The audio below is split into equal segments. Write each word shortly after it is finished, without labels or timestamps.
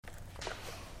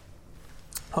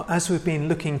As we've been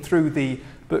looking through the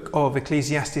book of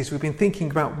Ecclesiastes, we've been thinking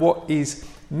about what is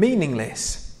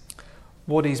meaningless.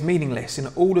 What is meaningless in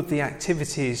all of the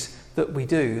activities that we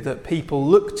do, that people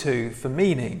look to for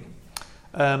meaning.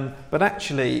 But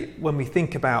actually, when we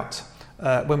think about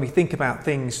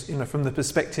things, from the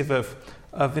perspective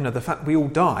of the fact we all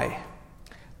die,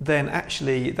 then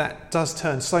actually that does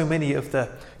turn so many of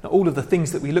all of the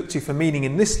things that we look to for meaning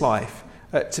in this life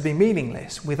to be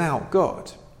meaningless without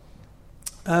God.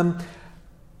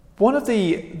 One of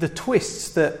the twists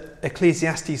that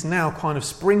Ecclesiastes now kind of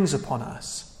springs upon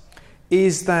us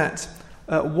is that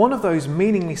one of those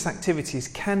meaningless activities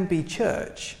can be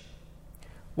church.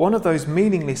 One of those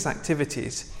meaningless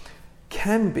activities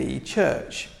can be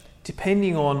church,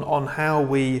 depending on how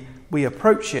we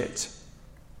approach it.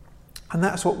 And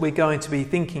that's what we're going to be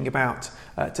thinking about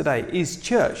today. Is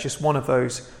church just one of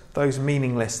those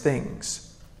meaningless things?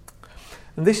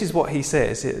 And this is what he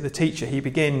says, the teacher. He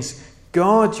begins,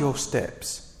 guard your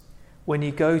steps when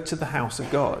you go to the house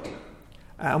of God.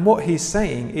 And what he's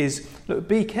saying is, look,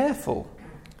 be careful.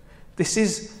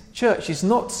 Church is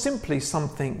not simply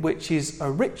something which is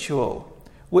a ritual,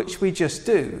 which we just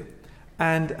do.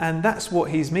 And that's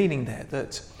what he's meaning there,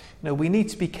 that we need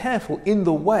to be careful in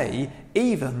the way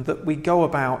even that we go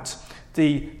about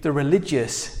the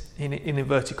religious, in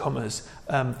inverted commas,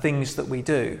 things that we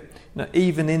do.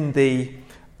 Even in the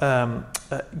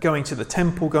going to the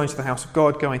temple, going to the house of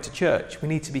God, going to church, we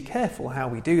need to be careful how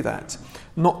we do that,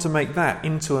 not to make that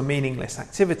into a meaningless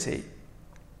activity.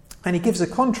 And he gives a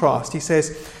contrast. He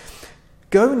says,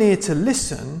 go near to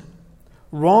listen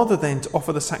rather than to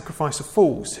offer the sacrifice of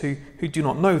fools who do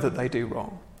not know that they do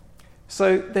wrong.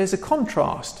 So there's a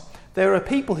contrast. There are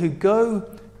people who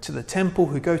go to the temple,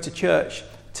 who go to church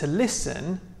to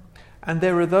listen, and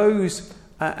there are those,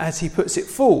 as he puts it,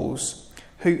 fools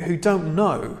who don't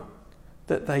know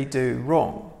that they do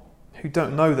wrong, who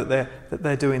don't know that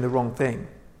they're doing the wrong thing.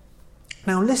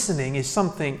 Now, listening is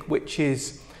something which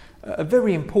is a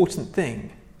very important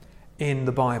thing in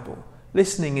the Bible.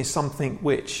 Listening is something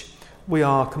which we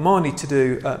are commanded to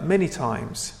do many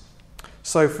times.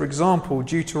 So, for example,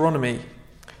 Deuteronomy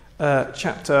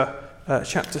chapter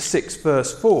 6,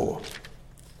 verse 4,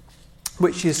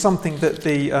 which is something that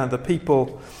the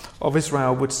people of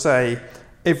Israel would say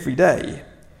every day.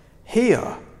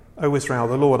 Hear, O Israel,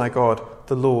 the Lord our God,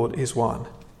 the Lord is one.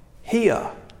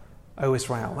 Hear, O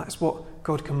Israel. That's what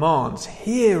God commands.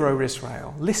 Hear, O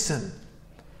Israel. Listen.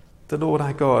 The Lord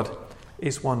our God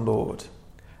is one Lord.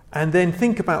 And then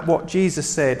think about what Jesus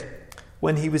said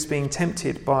when he was being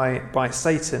tempted by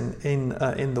Satan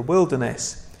in the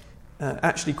wilderness.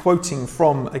 Actually quoting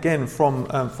from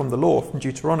the law, from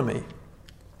Deuteronomy.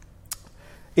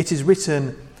 It is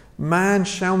written, man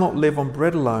shall not live on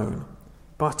bread alone,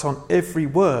 but on every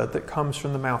word that comes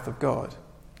from the mouth of God.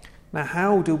 Now,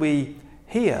 how do we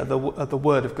hear the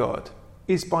word of God?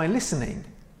 Is by listening,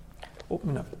 or,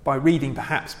 by reading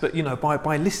perhaps, but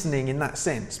by listening in that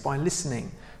sense, by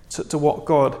listening to what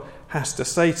God has to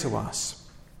say to us.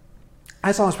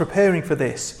 As I was preparing for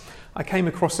this, I came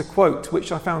across a quote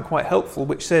which I found quite helpful,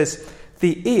 which says,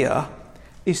 the ear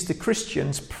is the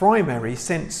Christian's primary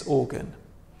sense organ.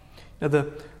 Now,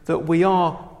 that we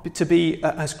are to be,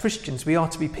 as Christians, we are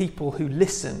to be people who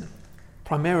listen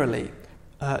primarily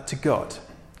to God.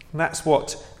 And that's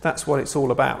what it's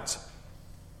all about.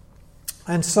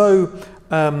 And so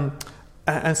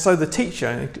the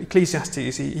teacher,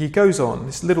 Ecclesiastes, he goes on,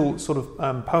 this little sort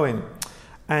of poem,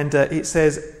 and it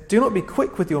says, do not be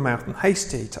quick with your mouth and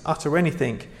hasty to utter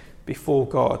anything before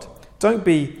God. Don't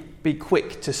be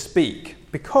quick to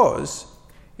speak, because,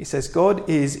 he says, God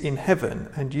is in heaven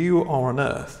and you are on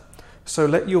earth, so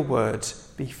let your words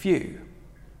be few.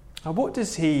 Now, what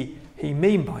does he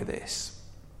mean by this?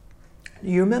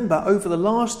 You remember, over the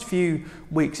last few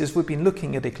weeks, as we've been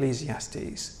looking at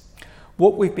Ecclesiastes,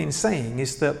 what we've been saying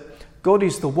is that God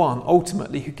is the one,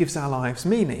 ultimately, who gives our lives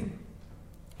meaning.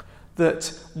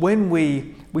 That when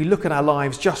we look at our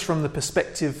lives just from the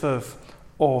perspective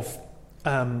of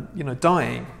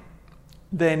dying,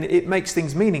 then it makes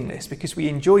things meaningless, because we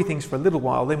enjoy things for a little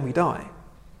while, then we die.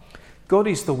 God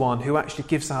is the one who actually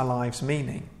gives our lives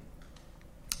meaning.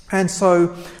 And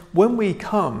so when we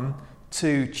come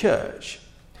to church,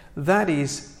 that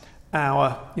is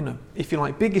our, if you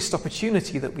like, biggest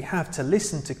opportunity that we have to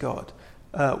listen to God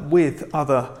with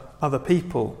other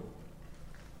people.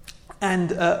 And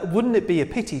wouldn't it be a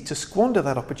pity to squander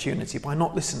that opportunity by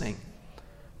not listening,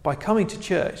 by coming to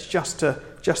church just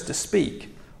to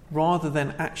speak, rather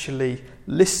than actually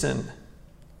listen?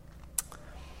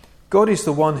 God is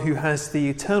the one who has the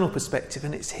eternal perspective,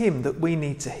 and it's him that we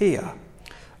need to hear.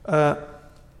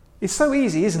 It's so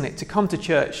easy, isn't it, to come to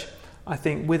church, I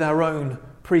think, with our own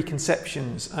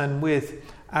preconceptions and with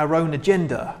our own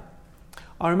agenda.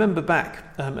 I remember back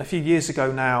a few years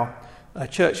ago now, a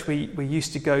church we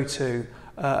used to go to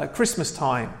at Christmas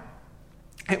time.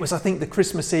 It was, I think, the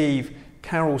Christmas Eve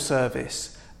carol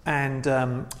service, and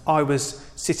I was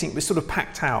sitting, it was sort of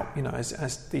packed out, you know,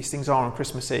 as these things are on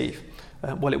Christmas Eve.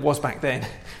 Well, it was back then,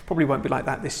 probably won't be like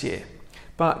that this year.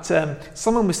 But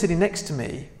someone was sitting next to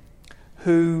me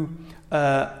who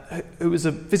was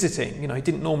visiting, you know, he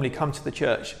didn't normally come to the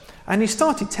church, and he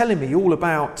started telling me all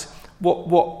about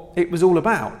what it was all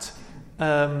about,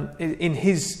 in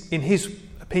his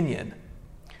opinion,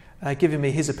 giving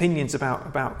me his opinions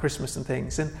about Christmas and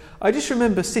things. And I just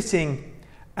remember sitting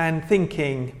and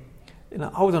thinking, you know,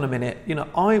 hold on a minute, you know,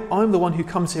 I'm the one who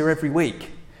comes here every week,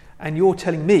 and you're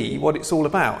telling me what it's all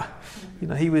about. You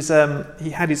know, he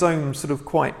had his own sort of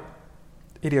quite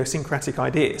idiosyncratic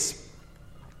ideas.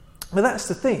 But that's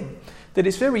the thing, that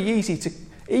it's very easy to,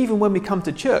 even when we come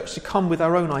to church, to come with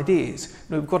our own ideas.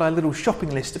 You know, we've got our little shopping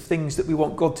list of things that we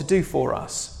want God to do for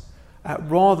us,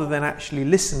 rather than actually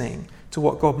listening to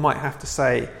what God might have to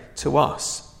say to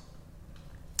us.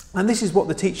 And this is what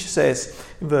the teacher says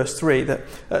in verse 3, that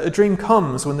a dream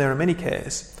comes when there are many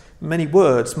cares, many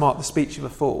words mark the speech of a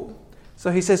fool.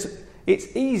 So he says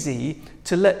it's easy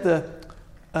to let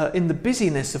in the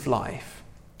busyness of life,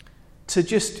 to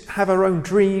just have our own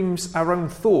dreams, our own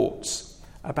thoughts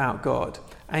about God,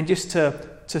 and just to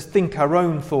think our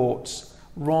own thoughts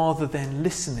rather than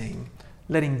listening,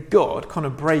 letting God kind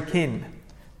of break in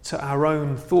to our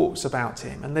own thoughts about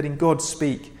him and letting God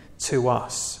speak to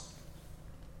us.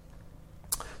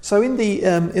 So in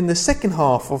the second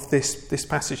half of this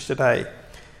passage today,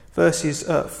 verses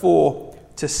 4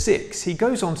 to 6, he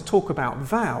goes on to talk about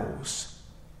vows.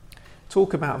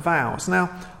 Now,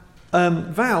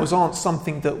 vows aren't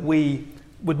something that we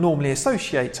would normally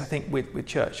associate, I think, with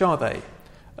church, are they?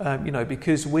 You know,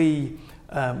 because we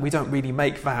don't really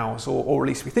make vows, or at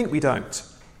least we think we don't.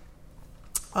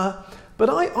 But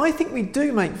I think we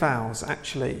do make vows,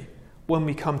 actually, when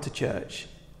we come to church.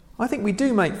 I think we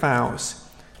do make vows.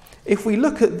 If we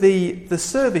look at the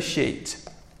service sheet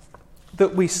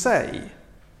that we say,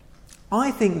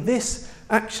 I think this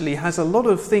actually has a lot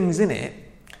of things in it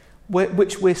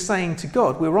which we're saying to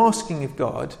God, we're asking of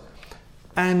God,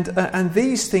 and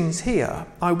these things here,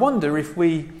 I wonder if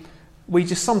we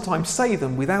just sometimes say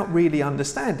them without really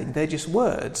understanding. They're just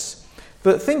words.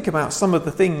 But think about some of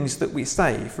the things that we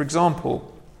say. For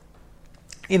example,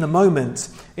 in a moment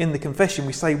in the confession,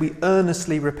 we say we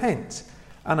earnestly repent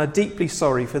and are deeply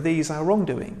sorry for these our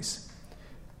wrongdoings.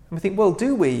 And we think, well,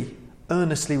 do we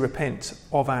earnestly repent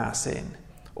of our sin?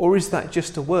 Or is that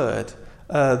just a word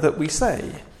that we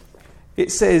say?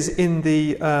 It says in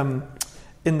the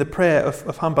prayer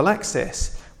of humble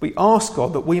access, we ask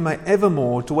God that we may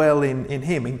evermore dwell in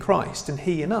him, in Christ, and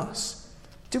he in us.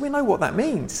 Do we know what that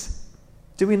means?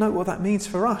 Do we know what that means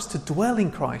for us, to dwell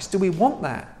in Christ? Do we want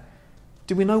that?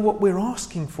 Do we know what we're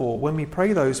asking for when we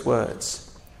pray those words?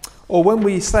 Or when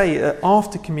we say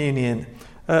after communion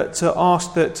to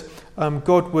ask that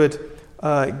God would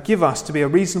give us to be a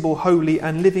reasonable, holy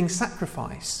and living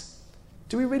sacrifice.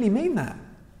 Do we really mean that?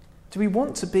 Do we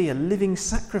want to be a living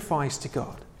sacrifice to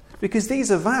God? Because these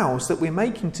are vows that we're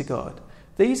making to God.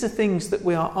 These are things that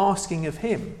we are asking of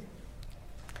him.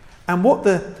 And what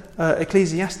the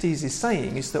Ecclesiastes is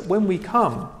saying is that when we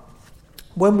come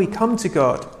to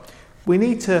God, we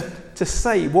need to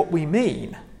say what we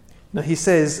mean. Now he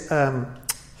says,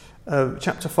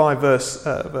 chapter 5,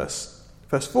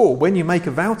 verse 4, when you make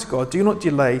a vow to God, do not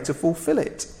delay to fulfill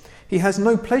it. He has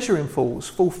no pleasure in fools.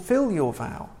 Fulfill your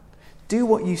vow. Do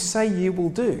what you say you will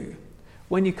do.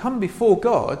 When you come before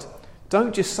God,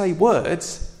 don't just say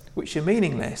words which are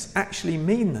meaningless. Actually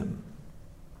mean them.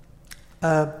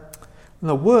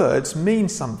 The words mean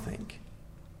something.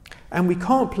 And we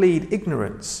can't plead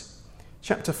ignorance.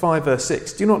 Chapter 5, verse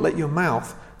 6, do not let your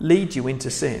mouth lead you into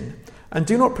sin, and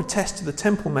do not protest to the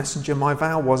temple messenger, my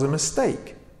vow was a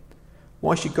mistake.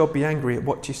 Why should God be angry at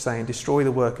what you say and destroy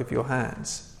the work of your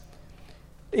hands?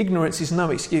 Ignorance is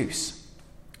no excuse,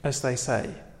 as they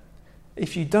say.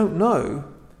 If you don't know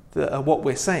what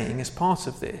we're saying as part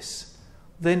of this,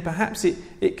 then perhaps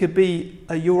it could be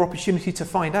your opportunity to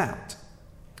find out,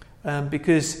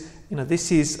 because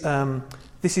this is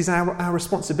our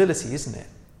responsibility, isn't it?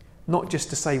 Not just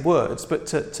to say words, but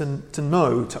to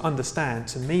know, to understand,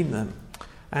 to mean them,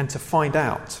 and to find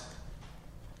out.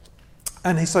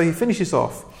 And so he finishes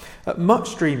off,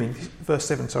 much dreaming, verse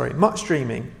 7, much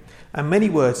dreaming, and many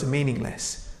words are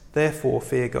meaningless, therefore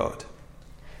fear God.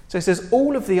 So he says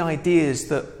all of the ideas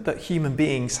that human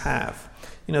beings have,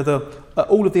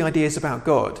 all of the ideas about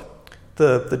God,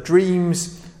 the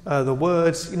dreams, the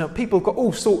words. People have got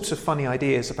all sorts of funny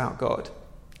ideas about God.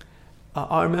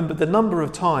 I remember the number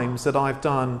of times that I've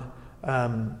done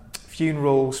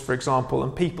funerals, for example,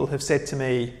 and people have said to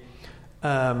me,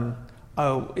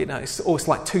 it's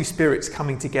like two spirits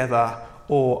coming together,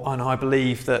 and I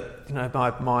believe that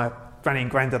my granny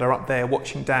and granddad are up there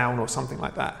watching down, or something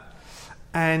like that.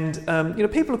 And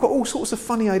people have got all sorts of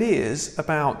funny ideas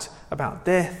about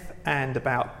death and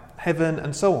about heaven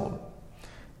and so on.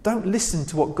 Don't listen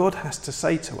to what God has to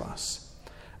say to us.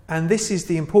 And this is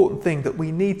the important thing, that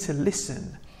we need to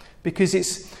listen, because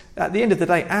it's, at the end of the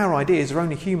day, our ideas are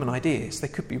only human ideas. They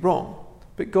could be wrong,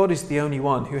 but God is the only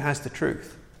one who has the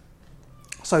truth.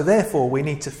 So therefore we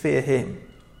need to fear him.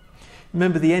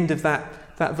 Remember the end of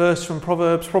that verse from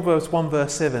Proverbs 1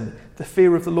 verse 7. The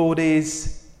fear of the Lord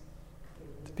is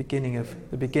the beginning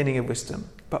of wisdom.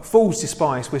 But fools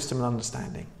despise wisdom and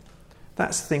understanding.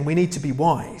 That's the thing. We need to be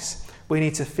wise. We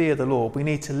need to fear the Lord. We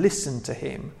need to listen to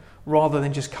him, rather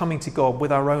than just coming to God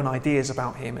with our own ideas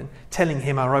about him and telling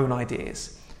him our own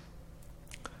ideas.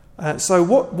 So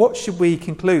what should we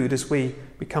conclude as we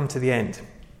come to the end?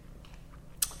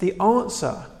 The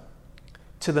answer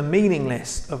to the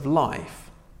meaningless of life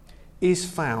is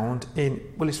found in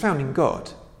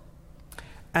God.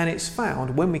 And it's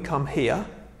found when we come here,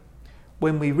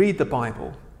 when we read the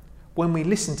Bible, when we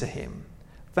listen to him.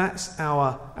 That's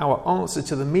our answer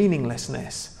to the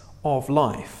meaninglessness of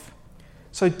life.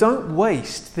 So don't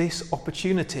waste this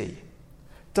opportunity.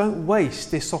 Don't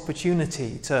waste this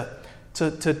opportunity to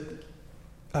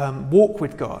walk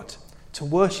with God, to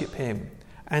worship him,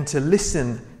 and to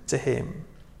listen to him.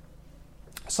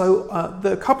 So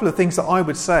the couple of things that I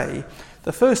would say,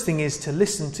 the first thing is to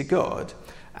listen to God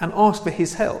and ask for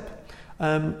his help.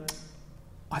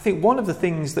 I think one of the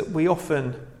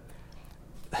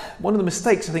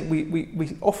mistakes I think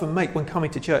we often make when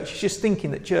coming to church is just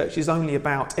thinking that church is only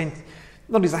about,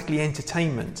 not exactly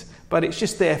entertainment, but it's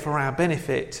just there for our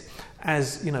benefit,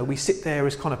 as we sit there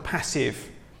as kind of passive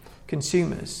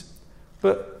consumers.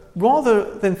 But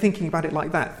rather than thinking about it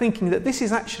like that, thinking that this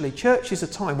is actually, church is a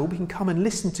time where we can come and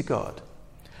listen to God,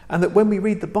 and that when we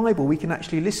read the Bible we can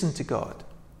actually listen to God.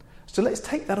 So let's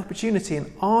take that opportunity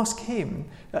and ask him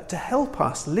to help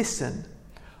us listen.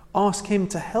 Ask him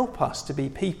to help us to be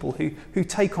people who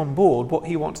take on board what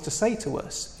he wants to say to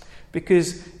us.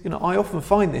 Because I often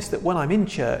find this, that when I'm in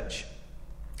church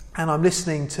and I'm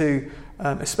listening to,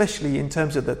 especially in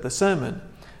terms of the sermon,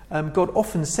 God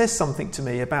often says something to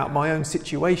me about my own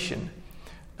situation,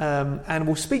 and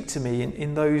will speak to me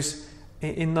in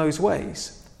those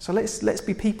ways. So let's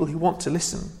be people who want to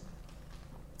listen.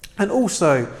 And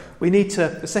also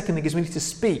the second thing is we need to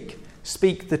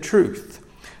speak the truth.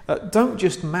 Don't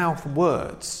just mouth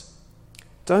words.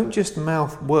 Don't just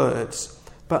mouth words,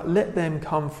 but let them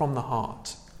come from the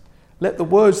heart. Let the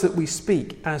words that we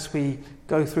speak as we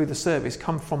go through the service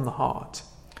come from the heart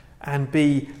and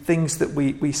be things that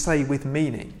we say with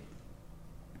meaning.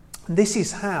 And this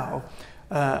is how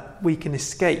we can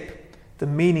escape the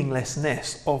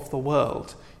meaninglessness of the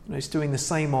world. It's doing the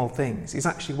same old things. It's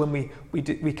actually when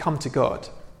we come to God,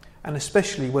 and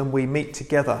especially when we meet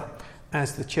together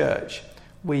as the church,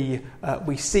 we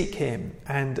seek him,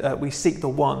 and we seek the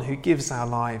one who gives our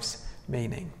lives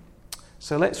meaning.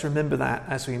 So let's remember that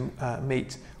as we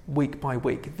meet week by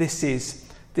week. This is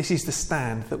the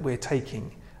stand that we're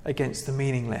taking against the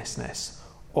meaninglessness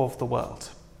of the world.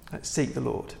 Let's seek the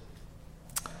Lord.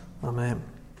 Amen.